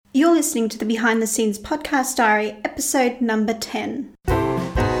You're listening to the Behind the Scenes Podcast Diary, episode number 10.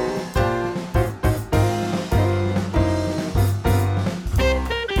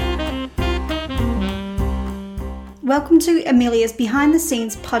 Welcome to Amelia's Behind the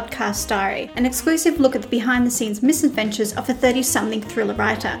Scenes Podcast Diary, an exclusive look at the behind the scenes misadventures of a 30-something thriller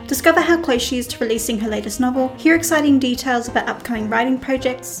writer. Discover how close she is to releasing her latest novel, hear exciting details about upcoming writing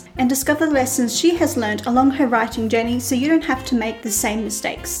projects, and discover the lessons she has learned along her writing journey so you don't have to make the same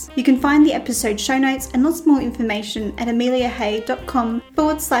mistakes. You can find the episode show notes and lots more information at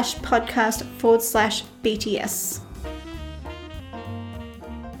ameliahay.com/podcast/BTS.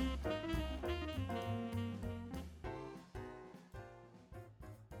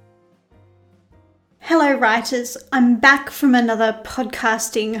 Hello writers, I'm back from another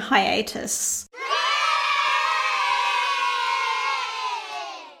podcasting hiatus.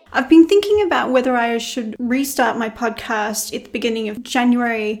 I've been thinking about whether I should restart my podcast at the beginning of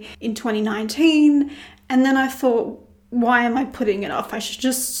January in 2019, and then I thought, why am I putting it off? I should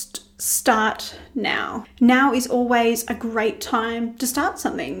just start now. Now is always a great time to start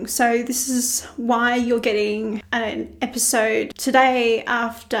something. So this is why you're getting an episode today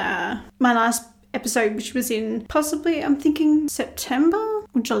after my last episode, which was in possibly, I'm thinking September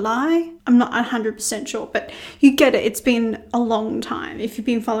or July. I'm not 100% sure, but you get it. It's been a long time if you've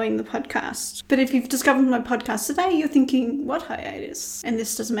been following the podcast. But if you've discovered my podcast today, you're thinking, what hiatus? And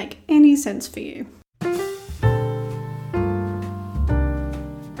this doesn't make any sense for you.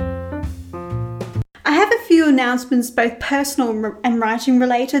 I have a few announcements, both personal and writing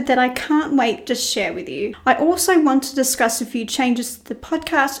related, that I can't wait to share with you. I also want to discuss a few changes to the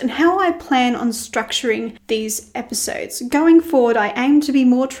podcast and how I plan on structuring these episodes. Going forward, I aim to be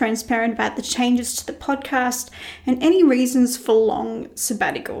more transparent about the changes to the podcast and any reasons for long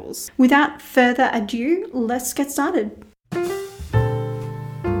sabbaticals. Without further ado, let's get started.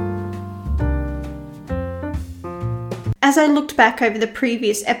 As I looked back over the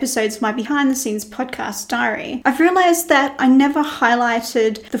previous episodes of my Behind the Scenes Podcast Diary, I've realised that I never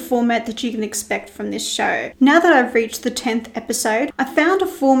highlighted the format that you can expect from this show. Now that I've reached the 10th episode, I found a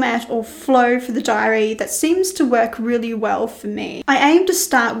format or flow for the diary that seems to work really well for me. I aim to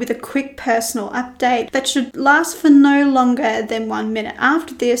start with a quick personal update that should last for no longer than 1 minute.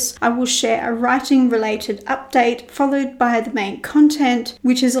 After this, I will share a writing-related update followed by the main content,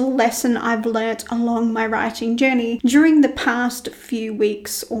 which is a lesson I've learnt along my writing journey during the past few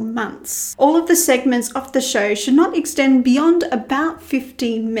weeks or months. All of the segments of the show should not extend beyond about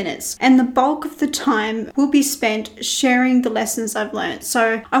 15 minutes, and the bulk of the time will be spent sharing the lessons I've learned.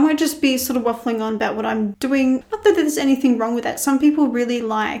 So I won't just be sort of waffling on about what I'm doing. Not that there's anything wrong with that. Some people really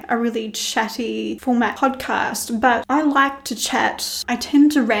like a really chatty format podcast, but I like to chat. I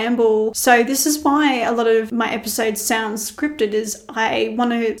tend to ramble. So this is why a lot of my episodes sound scripted, is I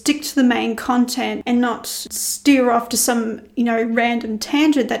want to stick to the main content and not steer off to some, random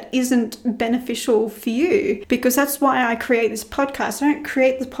tangent that isn't beneficial for you, because that's why I create this podcast. I don't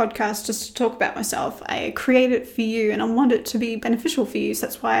create the podcast just to talk about myself. I create it for you and I want it to be beneficial for you. So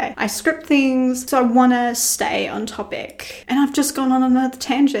that's why I script things. So I want to stay on topic. And I've just gone on another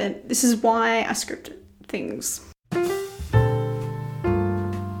tangent. This is why I script things.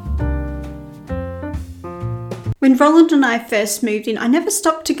 When Roland and I first moved in, I never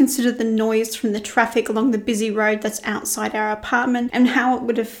stopped to consider the noise from the traffic along the busy road that's outside our apartment and how it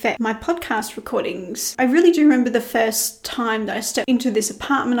would affect my podcast recordings. I really do remember the first time that I stepped into this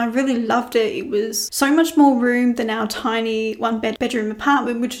apartment. I really loved it. It was so much more room than our tiny one-bedroom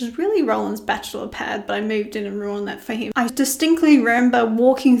apartment, which was really Roland's bachelor pad, but I moved in and ruined that for him. I distinctly remember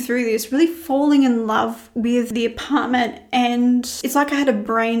walking through this, really falling in love with the apartment, and it's like I had a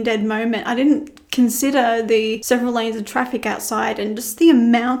brain dead moment. I didn't consider the several lanes of traffic outside and just the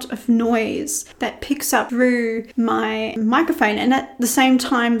amount of noise that picks up through my microphone. And at the same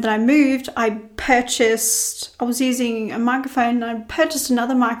time that I moved, I was using a microphone and I purchased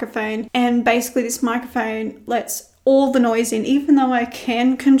another microphone, and basically this microphone lets all the noise in. Even though I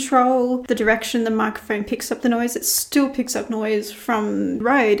can control the direction the microphone picks up the noise, it still picks up noise from the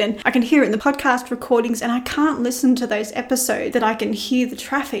road, and I can hear it in the podcast recordings, and I can't listen to those episodes that I can hear the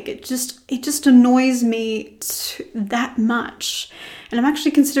traffic. It just annoys me that much. And I'm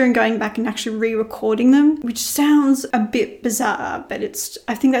actually considering going back and actually re-recording them, which sounds a bit bizarre, but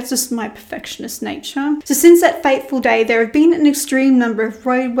I think that's just my perfectionist nature. So since that fateful day, there have been an extreme number of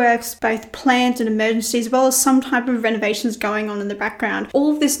roadworks, both planned and emergency, as well as some type of renovations going on in the background.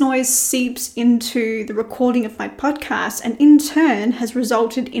 All of this noise seeps into the recording of my podcast, and in turn has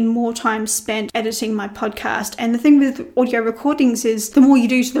resulted in more time spent editing my podcast. And the thing with audio recordings is the more you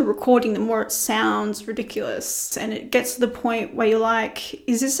do to the recording, the more it sounds ridiculous. And it gets to the point where you're like, like,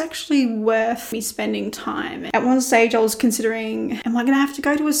 is this actually worth me spending time? At one stage I was considering, am I going to have to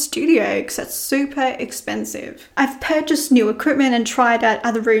go to a studio because that's super expensive? I've purchased new equipment and tried out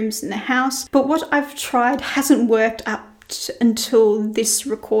other rooms in the house, but what I've tried hasn't worked up until this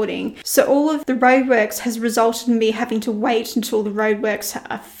recording. So all of the roadworks has resulted in me having to wait until the roadworks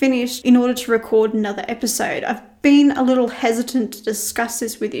are finished in order to record another episode. I've been a little hesitant to discuss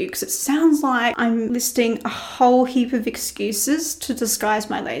this with you because it sounds like I'm listing a whole heap of excuses to disguise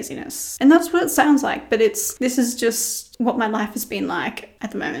my laziness. And that's what it sounds like, but this is just what my life has been like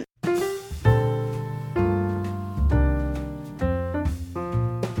at the moment.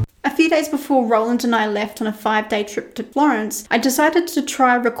 A few days before Roland and I left on a 5-day trip to Florence, I decided to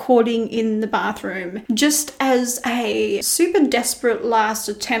try recording in the bathroom just as a super desperate last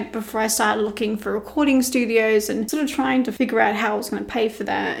attempt before I started looking for recording studios and sort of trying to figure out how I was going to pay for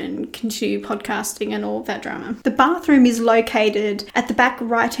that and continue podcasting and all of that drama. The bathroom is located at the back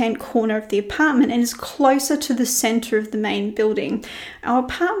right-hand corner of the apartment and is closer to the center of the main building. Our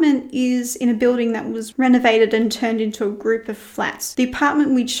apartment is in a building that was renovated and turned into a group of flats. The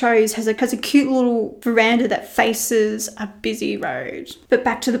apartment we chose has a cute little veranda that faces a busy road. But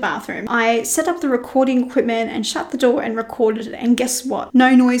back to the bathroom. I set up the recording equipment and shut the door and recorded it, and guess what?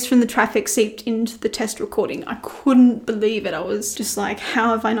 No noise from the traffic seeped into the test recording. I couldn't believe it. I was just like, how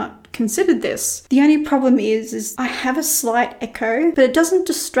have I not considered this? The only problem is I have a slight echo, but it doesn't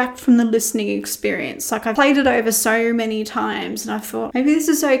distract from the listening experience. Like, I've played it over so many times and I thought maybe this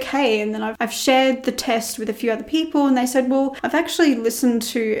is okay, and then I've shared the test with a few other people and they said, well, I've actually listened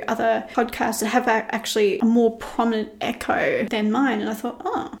to other podcasts that have actually a more prominent echo than mine, and I thought,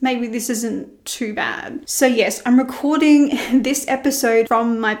 oh, maybe this isn't too bad. So yes, I'm recording this episode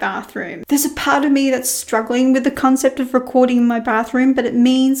from my bathroom. There's a part of me that's struggling with the concept of recording in my bathroom, but it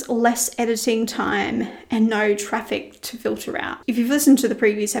means less editing time and no traffic to filter out. If you've listened to the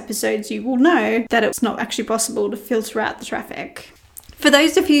previous episodes, you will know that it's not actually possible to filter out the traffic. For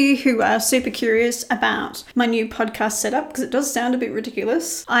those of you who are super curious about my new podcast setup, because it does sound a bit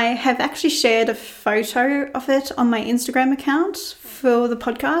ridiculous, I have actually shared a photo of it on my Instagram account for the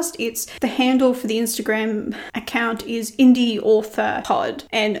podcast. It's the handle for the Instagram account is Indie Author Pod.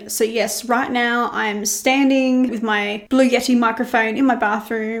 And so yes, right now I'm standing with my Blue Yeti microphone in my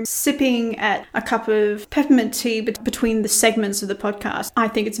bathroom, sipping at a cup of peppermint tea between the segments of the podcast. I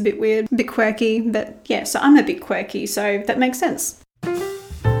think it's a bit weird, a bit quirky, but yeah, so I'm a bit quirky, so that makes sense.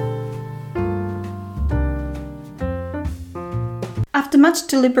 After much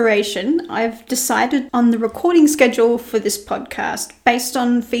deliberation, I've decided on the recording schedule for this podcast based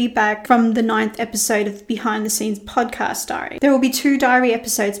on feedback from the 9th episode of the Behind the Scenes podcast diary. There will be 2 diary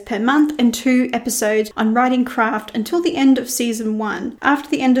episodes per month and 2 episodes on writing craft until the end of season 1. After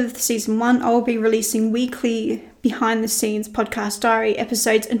the end of season 1, I will be releasing weekly Behind the Scenes podcast diary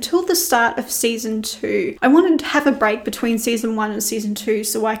episodes until the start of season 2. I wanted to have a break between season 1 and season 2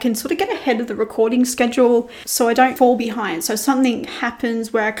 so I can sort of get ahead of the recording schedule so I don't fall behind. So if something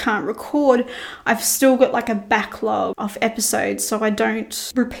happens where I can't record, I've still got like a backlog of episodes so I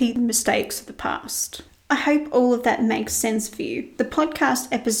don't repeat the mistakes of the past. I hope all of that makes sense for you. The podcast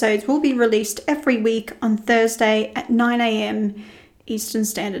episodes will be released every week on Thursday at 9 a.m. Eastern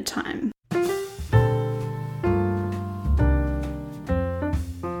Standard Time.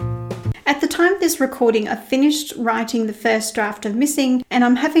 At the time of this recording, I finished writing the first draft of Missing and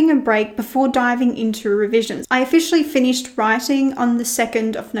I'm having a break before diving into revisions. I officially finished writing on the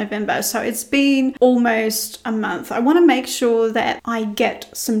 2nd of November, so it's been almost a month. I want to make sure that I get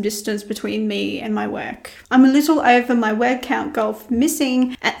some distance between me and my work. I'm a little over my word count goal for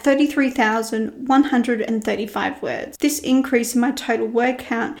Missing at 33,135 words. This increase in my total word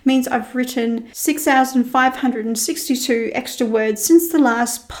count means I've written 6,562 extra words since the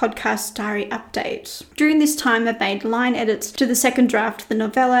last podcast diary update. During this time, I've made line edits to the second draft of the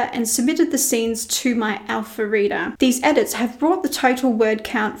novella and submitted the scenes to my alpha reader. These edits have brought the total word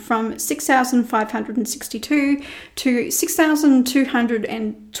count from 6,562 to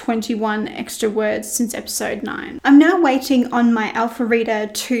 6,221 extra words since episode 9. I'm now waiting on my alpha reader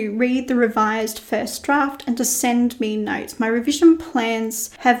to read the revised first draft and to send me notes. My revision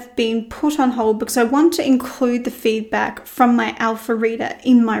plans have been put on hold because I want to include the feedback from my alpha reader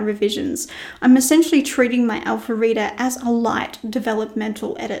in my revisions. I'm essentially treating my alpha reader as a light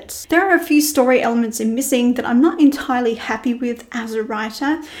developmental edit. There are a few story elements in Missing that I'm not entirely happy with as a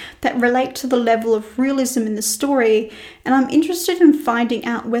writer that relate to the level of realism in the story, and I'm interested in finding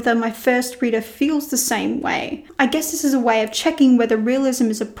out out whether my first reader feels the same way. I guess this is a way of checking whether realism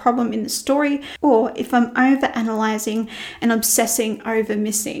is a problem in the story or if I'm over-analysing and obsessing over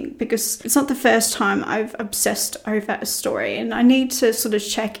missing, because it's not the first time I've obsessed over a story and I need to sort of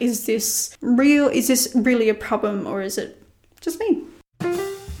check, is this real? Is this really a problem or is it just me?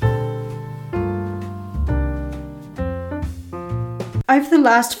 Over the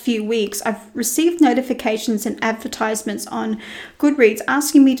last few weeks, I've received notifications and advertisements on Goodreads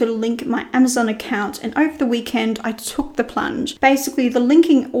asking me to link my Amazon account, and over the weekend I took the plunge. Basically, the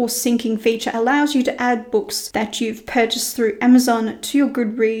linking or syncing feature allows you to add books that you've purchased through Amazon to your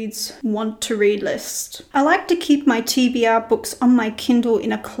Goodreads want to read list. I like to keep my TBR books on my Kindle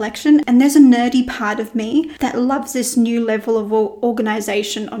in a collection, and there's a nerdy part of me that loves this new level of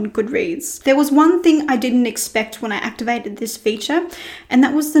organization on Goodreads. There was one thing I didn't expect when I activated this feature, and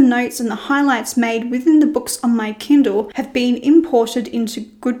that was the notes and the highlights made within the books on my Kindle have been imported into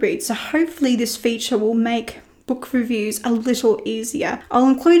Goodreads. So hopefully this feature will make book reviews a little easier. I'll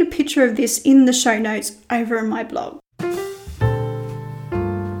include a picture of this in the show notes over on my blog.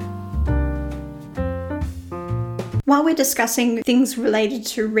 While we're discussing things related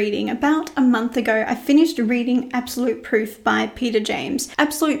to reading, about a month ago I finished reading Absolute Proof by Peter James.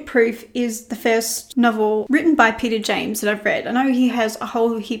 Absolute Proof is the first novel written by Peter James that I've read. I know he has a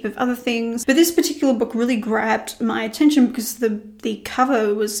whole heap of other things, but this particular book really grabbed my attention because the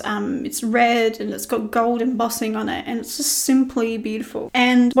cover was, it's red and it's got gold embossing on it and it's just simply beautiful.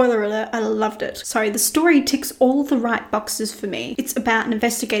 And spoiler alert, I loved it. Sorry, the story ticks all the right boxes for me. It's about an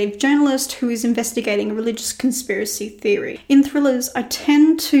investigative journalist who is investigating a religious conspiracy theory. In thrillers, I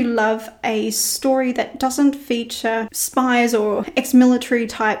tend to love a story that doesn't feature spies or ex-military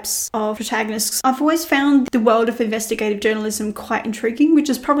types of protagonists. I've always found the world of investigative journalism quite intriguing, which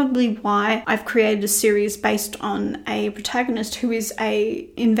is probably why I've created a series based on a protagonist who is a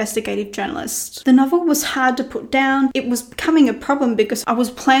investigative journalist. The novel was hard to put down. It was becoming a problem because I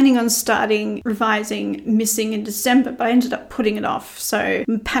was planning on starting revising Missing in December, but I ended up putting it off. So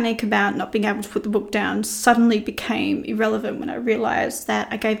panic about not being able to put the book down suddenly became irrelevant when I realized that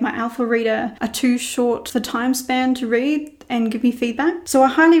I gave my alpha reader a too short for time span to read and give me feedback. So I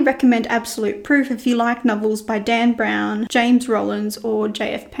highly recommend Absolute Proof if you like novels by Dan Brown, James Rollins, or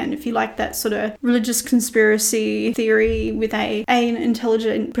J.F. Penn, if you like that sort of religious conspiracy theory with an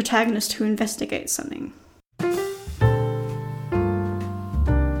intelligent protagonist who investigates something.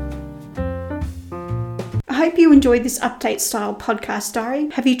 I hope you enjoyed this update style podcast diary.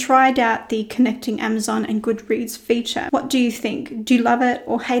 Have you tried out the Connecting Amazon and Goodreads feature? What do you think? Do you love it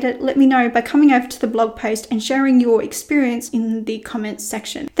or hate it? Let me know by coming over to the blog post and sharing your experience in the comments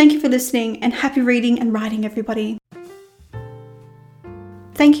section. Thank you for listening and happy reading and writing, everybody.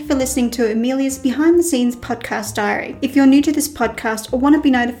 Thank you for listening to Amelia's Behind the Scenes podcast diary. If you're new to this podcast or want to be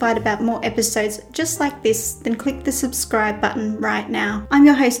notified about more episodes just like this, then click the subscribe button right now. I'm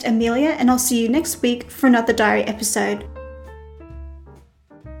your host Amelia and I'll see you next week for another diary episode.